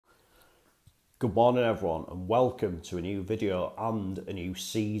Good morning everyone and welcome to a new video and a new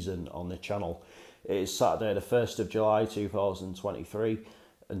season on the channel. It is Saturday the 1st of July 2023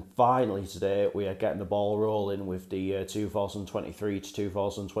 and finally today we are getting the ball rolling with the 2023 to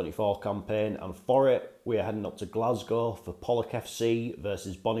 2024 campaign, and for it we are heading up to Glasgow for Pollok FC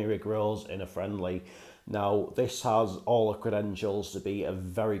versus Bonnyrigg in a friendly. Now this has all the credentials to be a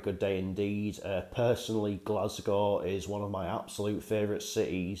very good day indeed. Personally, Glasgow is one of my absolute favourite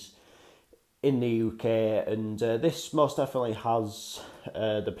cities in the UK, and this most definitely has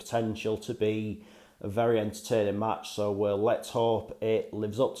the potential to be a very entertaining match, so let's hope it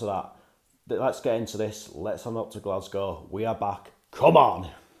lives up to that. Let's get into this. Let's head up to Glasgow. We are back. Come on!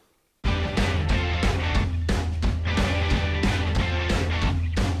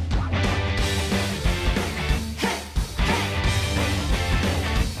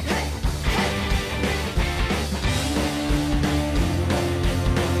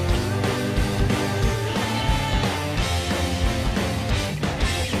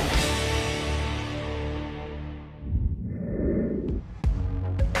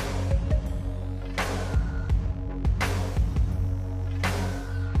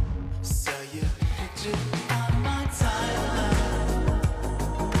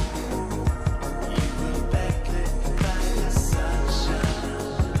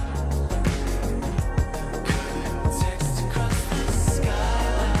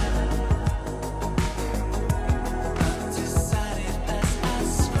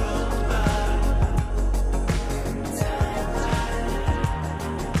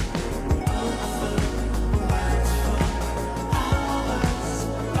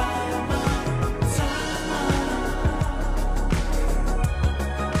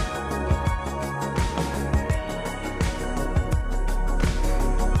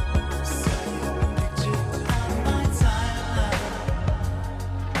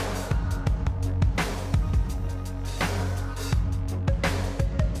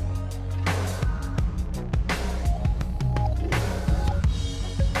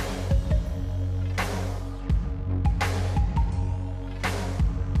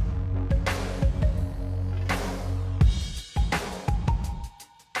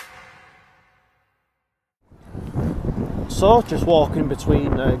 So, just walking between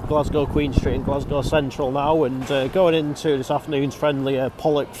Glasgow Queen Street and Glasgow Central now, and going into this afternoon's friendly.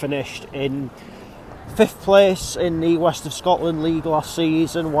 Pollok finished in 5th place in the West of Scotland League last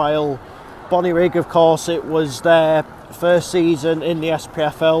season, while Bonnyrigg, of course, it was their first season in the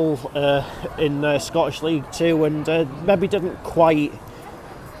SPFL in Scottish League 2, and maybe didn't quite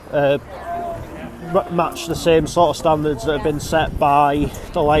match the same sort of standards that have been set by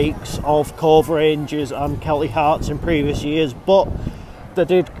the likes of Cove Rangers and Celtic Hearts in previous years, but they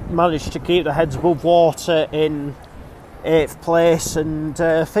did manage to keep their heads above water in 8th place, and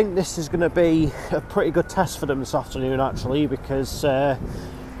I think this is going to be a pretty good test for them this afternoon actually, because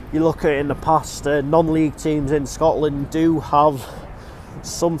you look at it in the past, non-league teams in Scotland do have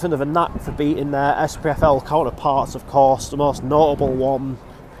something of a knack for beating their SPFL counterparts. Of course, the most notable one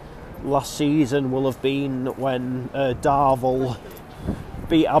last season will have been when Darvel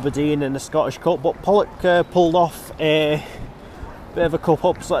beat Aberdeen in the Scottish Cup, but Pollok pulled off a bit of a cup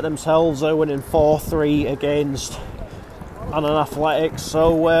upset themselves, winning 4-3 against Annan Athletics.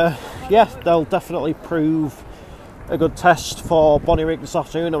 So yeah, they'll definitely prove a good test for Bonnyrigg this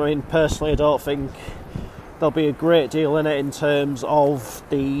afternoon. I mean, personally, I don't think there'll be a great deal in it in terms of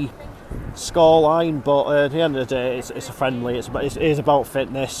the scoreline, but at the end of the day it's a friendly. It is about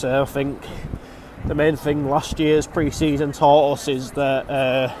fitness. I think the main thing last year's pre-season taught us is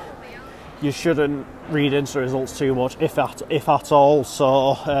that you shouldn't read into the results too much, if at all.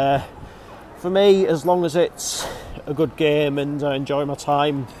 So for me, as long as it's a good game and I enjoy my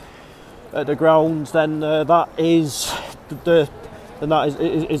time at the ground, then that's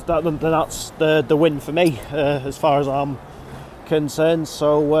the win for me, as far as I'm concerned.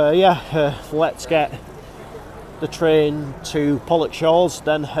 So yeah, let's get the train to Pollok Shores,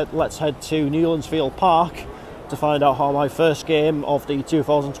 then let's head to Newlandsfield Park to find out how my first game of the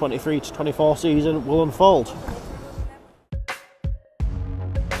 2023-24 season will unfold.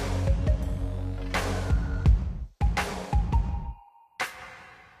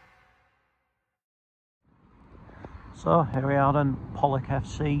 So here we are then, Pollok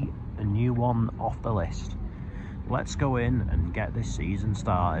FC, a new one off the list. Let's go in and get this season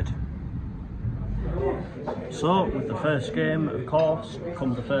started. So with the first game, of course,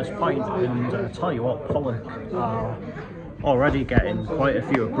 comes the first point, and tell you what, Pollok are already getting quite a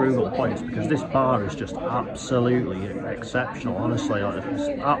few approval points because this bar is just absolutely exceptional. Honestly, like, it's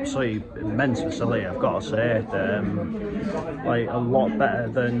absolutely immense facility, I've got to say. Like a lot better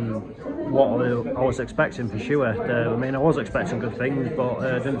than what I was expecting for sure. I mean, I was expecting good things, but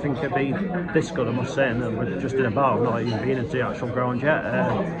I didn't think it'd be this good, I must say. And we're just in a bar, not even been into the actual ground yet.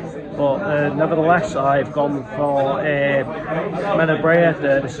 But nevertheless, I've gone for a Bonnyrigg.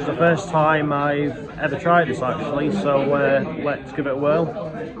 This is the first time I've ever tried this actually, so let's give it a whirl.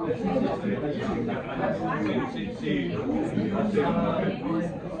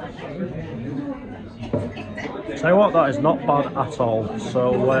 Tell you what, that is not bad at all.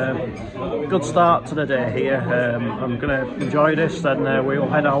 So good start to the day here. I'm going to enjoy this, then we'll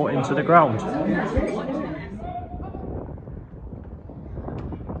head out into the ground.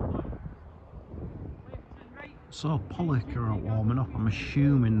 So Pollok are out warming up. I'm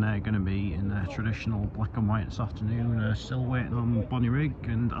assuming they're going to be in their traditional black and white this afternoon. Still waiting on Bonnyrigg,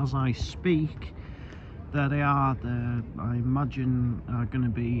 and as I speak, there they are. I imagine are going to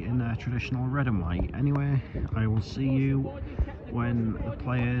be in their traditional red and white. Anyway, I will see you when the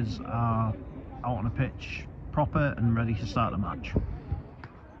players are out on a pitch proper and ready to start the match.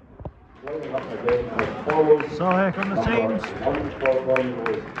 So here come the teams.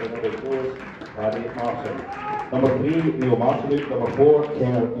 Number 3, Neil Martin. Number 4,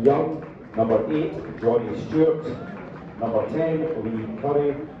 Kenneth Young. Number 8, Johnny Stewart. Number 10, Lee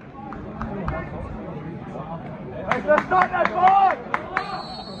Curry.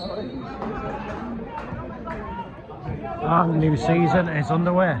 And the new season is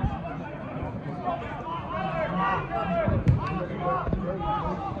underway.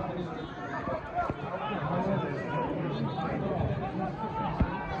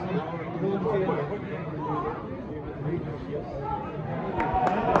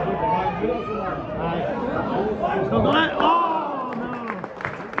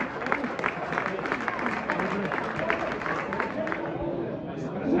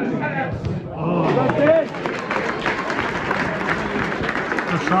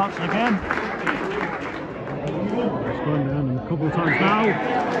 Starts again. It's going down a couple of times now.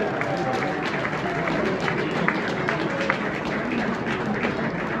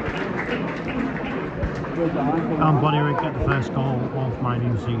 And Bonnyrigg get the first goal of my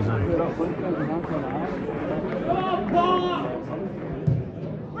new season.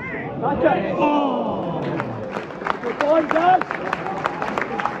 Oh! Oh!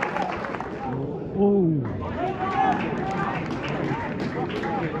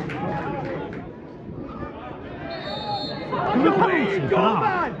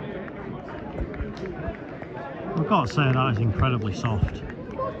 I've got to say that is incredibly soft.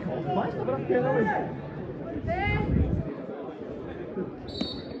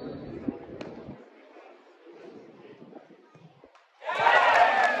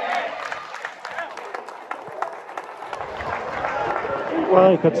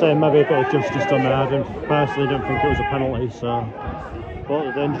 Well, you could say maybe a bit of justice done there. I personally don't think it was a penalty, so, but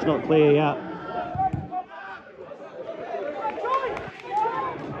the danger's not clear yet.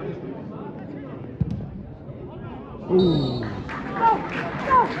 Ooh.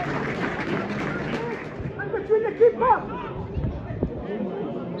 Between the keeper.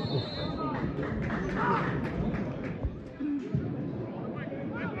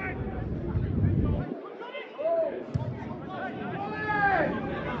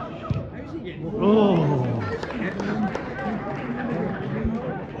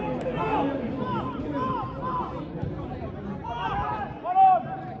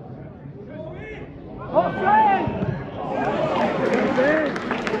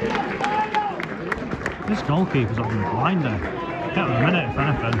 This goalkeeper's on the blinder. Get him a minute if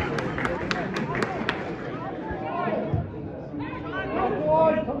anything.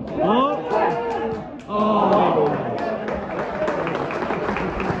 Oh! Oh!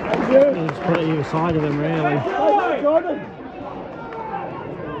 He's put it either side of him, really.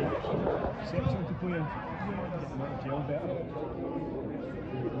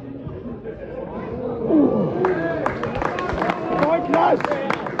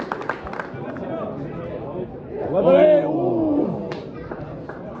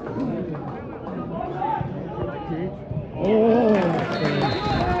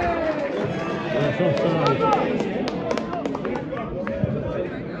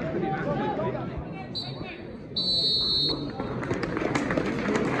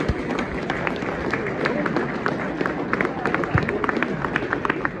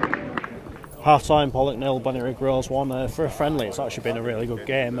 Half time, Pollok 0, Bonnyrigg Rose 1. For a friendly, it's actually been a really good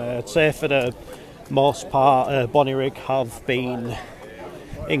game. I'd say for the most part, Bonnyrigg have been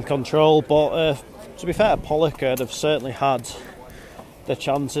in control, but To be fair, Pollok have certainly had the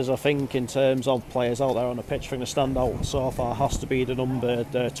chances. I think in terms of players out there on the pitch, I think the standout so far has to be the number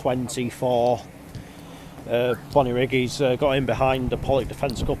 24. Bonnyrigg. He's got in behind the Pollok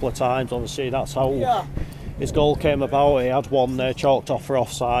defence a couple of times. Obviously, that's how his goal came about. He had one chalked off for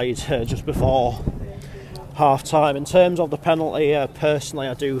offside just before half time. In terms of the penalty, personally,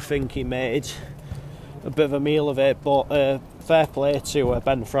 I do think he made a bit of a meal of it, but fair play to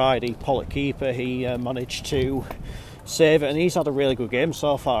Ben Friday, Pollok keeper. He managed to save it, and he's had a really good game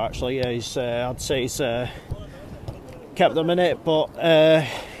so far. Actually, I'd say he's kept them in it, but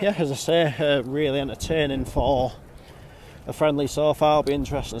yeah, as I say, really entertaining for a friendly so far. It'll be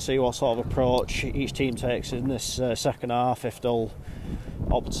interesting to see what sort of approach each team takes in this second half, if they'll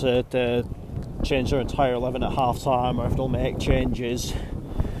opt to change their entire 11 at half time, or if they'll make changes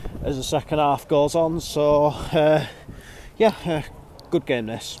as the second half goes on. So yeah, good game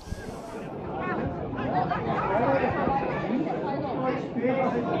this.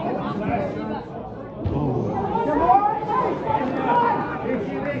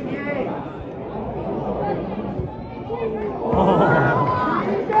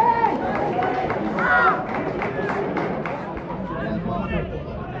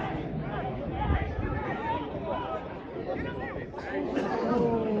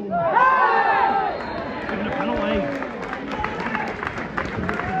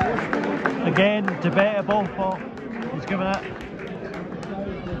 Again, debatable, but he's given it.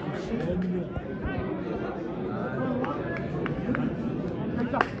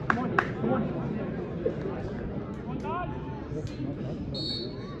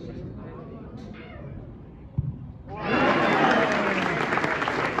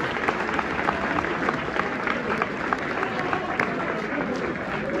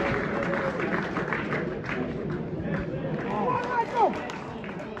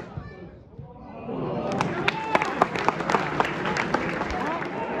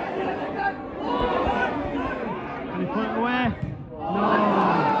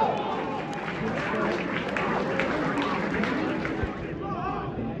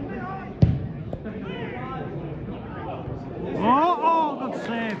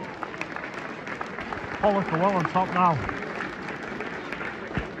 Pollok are well on top now.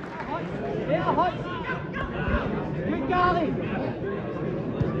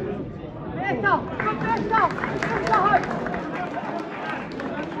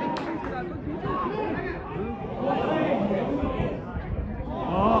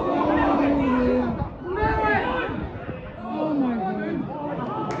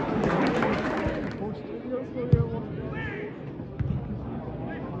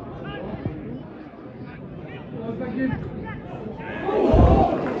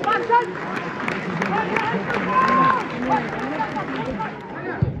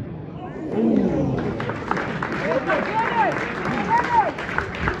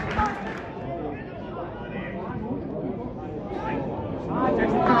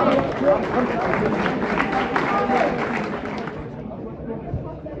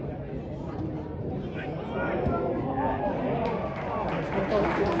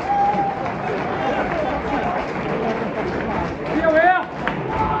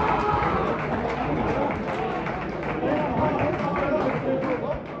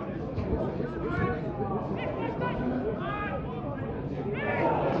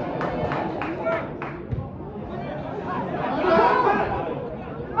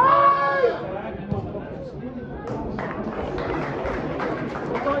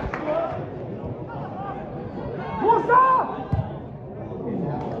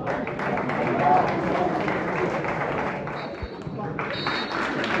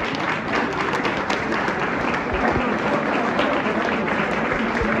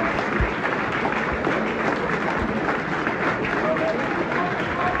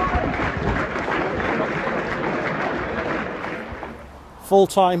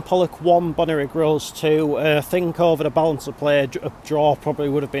 Full-time, Pollok 1, Bonnyrigg Rose 2. I think over the balance of play, a draw probably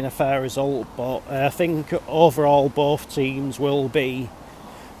would have been a fair result, but I think overall both teams will be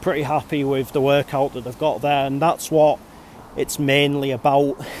pretty happy with the workout that they've got there, and that's what it's mainly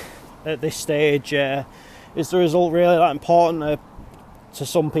about at this stage. Is the result really that important to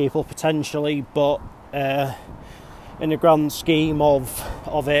some people potentially, but in the grand scheme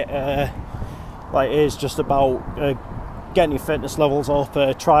of it, like, it is just about getting your fitness levels up,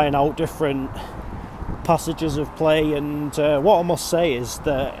 trying out different passages of play, and what I must say is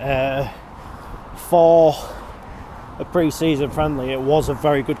that for a pre-season friendly, it was a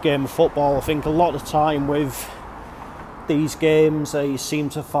very good game of football. I think a lot of the time with these games, you seem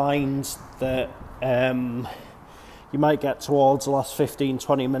to find that you might get towards the last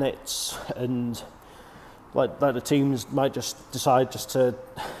 15-20 minutes and like the teams might just decide just to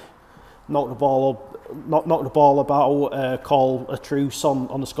knock the ball about, call a truce on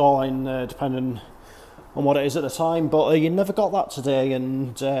the scoreline, depending on what it is at the time. But you never got that today,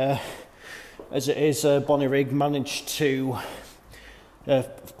 and as it is, Bonnyrigg managed to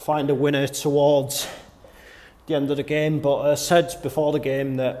find a winner towards the end of the game. But said before the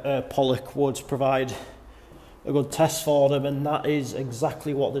game that Pollok would provide a good test for them, and that is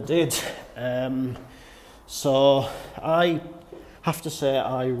exactly what they did. So I have to say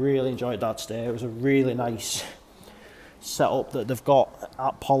I really enjoyed that today. It was a really nice setup that they've got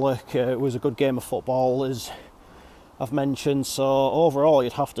at Pollok. It was a good game of football, as I've mentioned. So overall,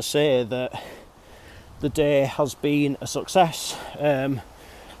 you'd have to say that the day has been a success.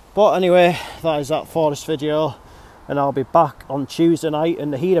 But anyway, that is that for this video, and I'll be back on Tuesday night,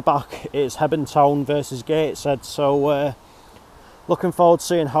 and the heater back is Hebburn Town versus Gateshead. So looking forward to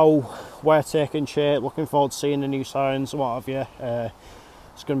seeing how we're taking shape, looking forward to seeing the new signs and what have you.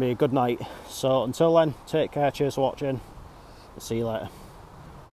 It's going to be a good night. So until then, take care, cheers for watching, see you later.